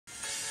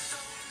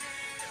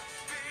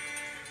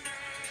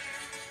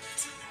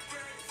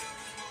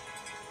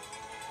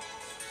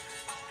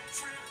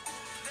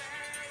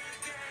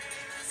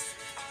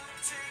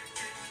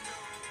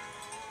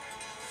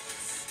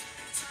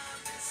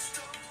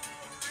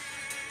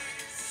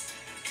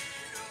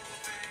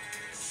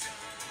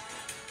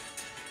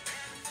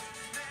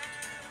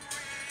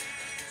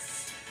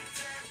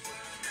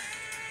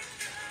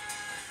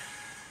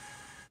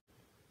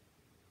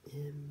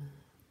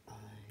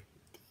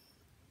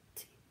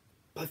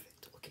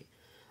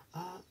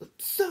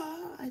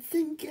Sir, I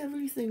think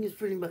everything is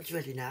pretty much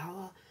ready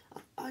now.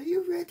 Are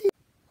you ready?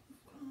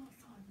 Of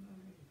course I'm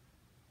ready.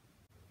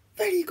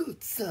 Very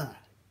good, sir.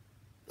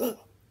 Oh,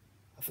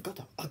 I forgot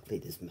how ugly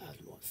this man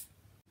was.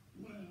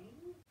 Well?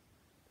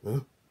 Huh?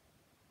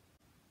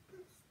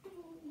 This door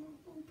will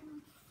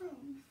open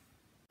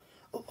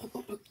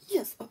itself. Oh,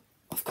 yes,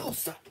 of course,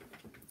 sir.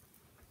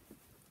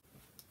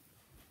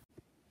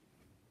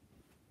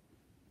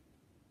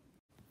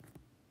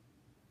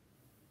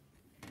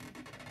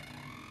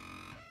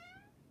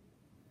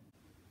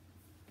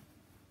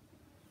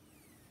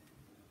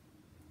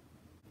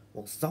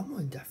 Well,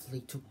 someone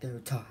definitely took their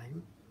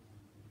time.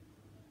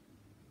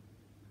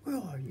 Where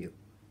are you?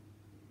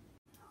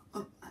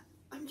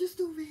 I'm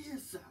just over here,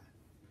 sir.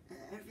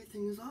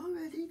 Everything is all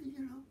ready,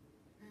 and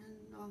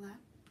all that.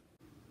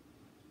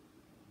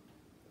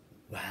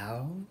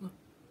 Well?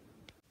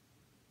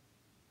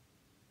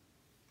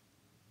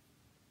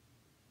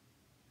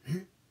 Huh?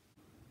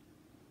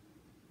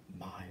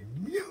 My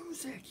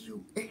music,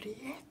 you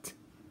idiot!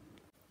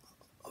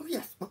 Oh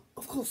yes,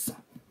 of course, sir.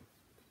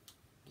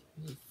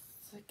 Give me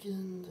a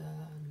second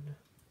and...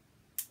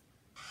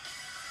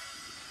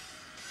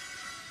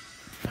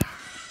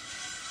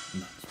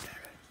 Much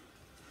better.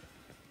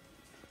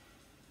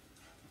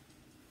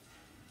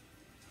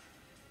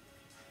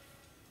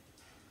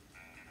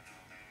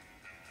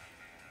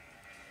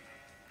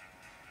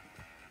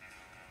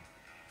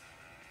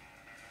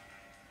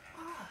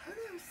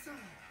 Hello, sir. Are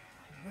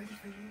you ready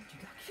for your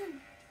introduction?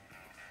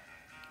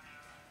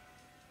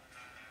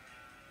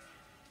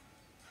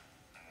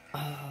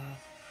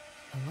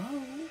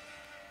 Hello?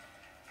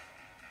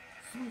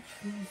 Switch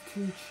these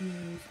two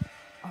chairs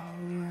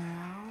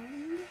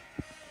around?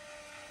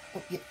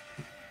 Oh, yeah.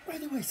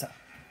 Right away, sir.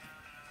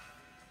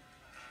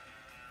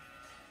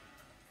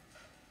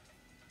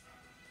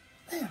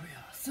 There we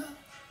are, sir.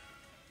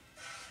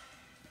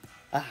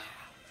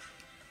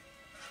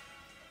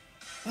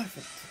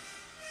 Perfect.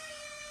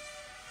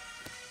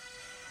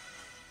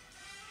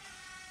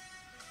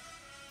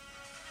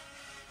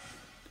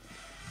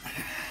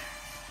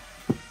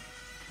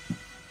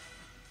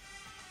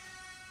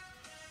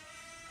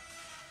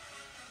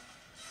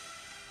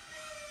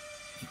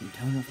 You can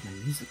turn off my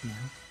music now.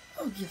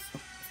 Oh, yes,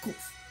 of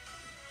course.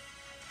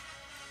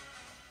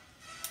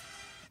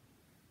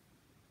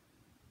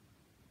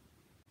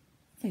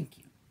 Thank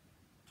you.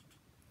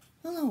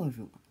 Hello,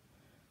 everyone.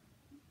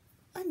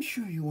 I'm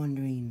sure you're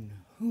wondering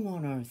who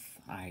on earth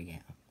I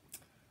am.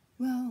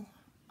 Well,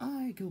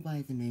 I go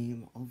by the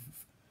name of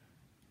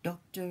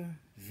Dr.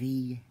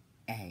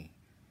 V.A.,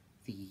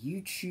 the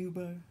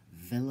YouTuber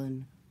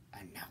Villain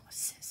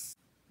Analysis.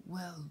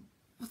 Well,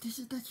 what is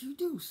it that you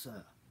do,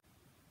 sir?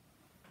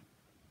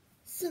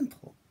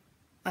 Simple.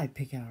 I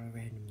pick out a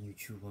random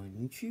YouTuber on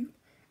YouTube,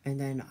 and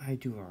then I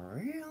do a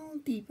real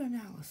deep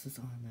analysis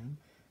on them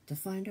to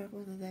find out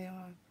whether they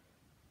are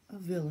a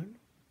villain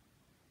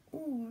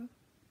or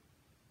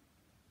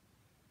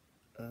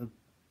a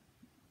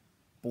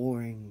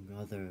boring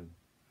other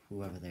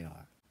whoever they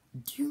are.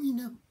 Do you mean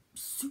a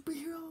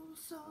superhero,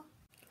 sir?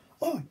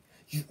 Oh,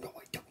 you know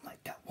I don't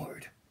like that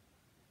word.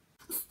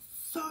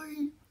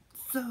 Sorry,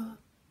 sir.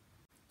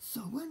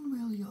 So when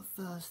will your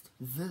first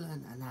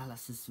villain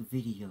analysis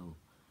video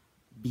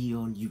be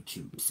on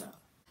YouTube, sir?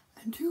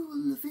 And who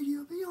will the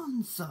video be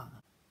on, sir?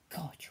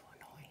 God, you're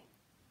annoying.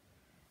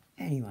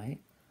 Anyway,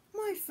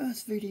 my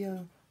first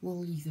video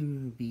will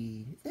either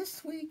be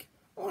this week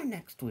or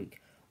next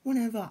week,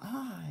 whenever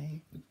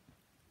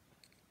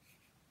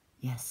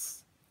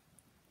yes,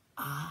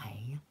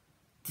 I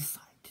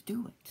decide to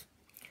do it.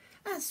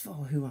 As for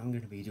who I'm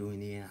going to be doing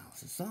the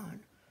analysis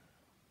on,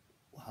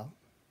 well,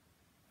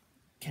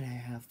 can I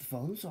have the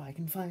phone so I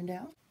can find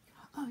out?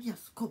 Oh,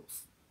 yes, of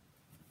course.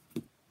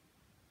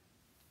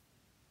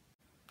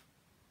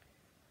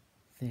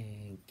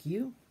 Thank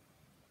you.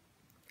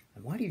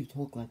 And why do you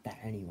talk like that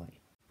anyway?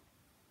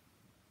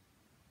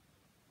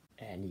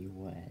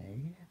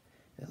 Anyway,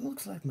 it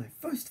looks like my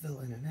first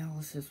villain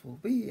analysis will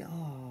be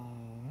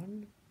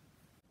on...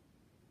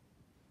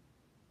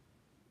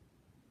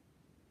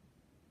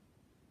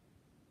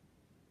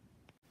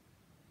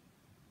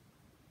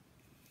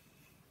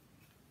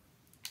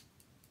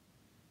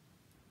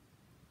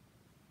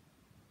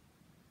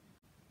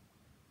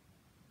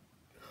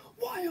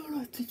 Why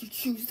on earth did you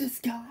choose this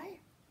guy?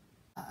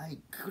 I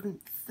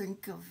couldn't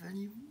think of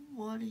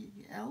anybody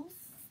else,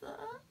 sir.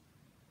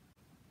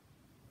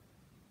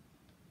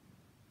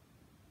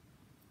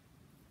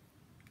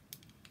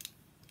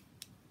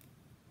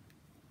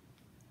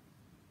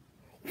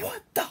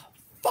 What the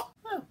fuck?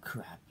 Oh,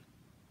 crap.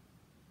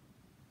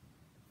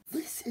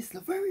 This is the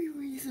very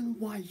reason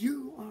why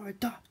you are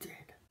adopted.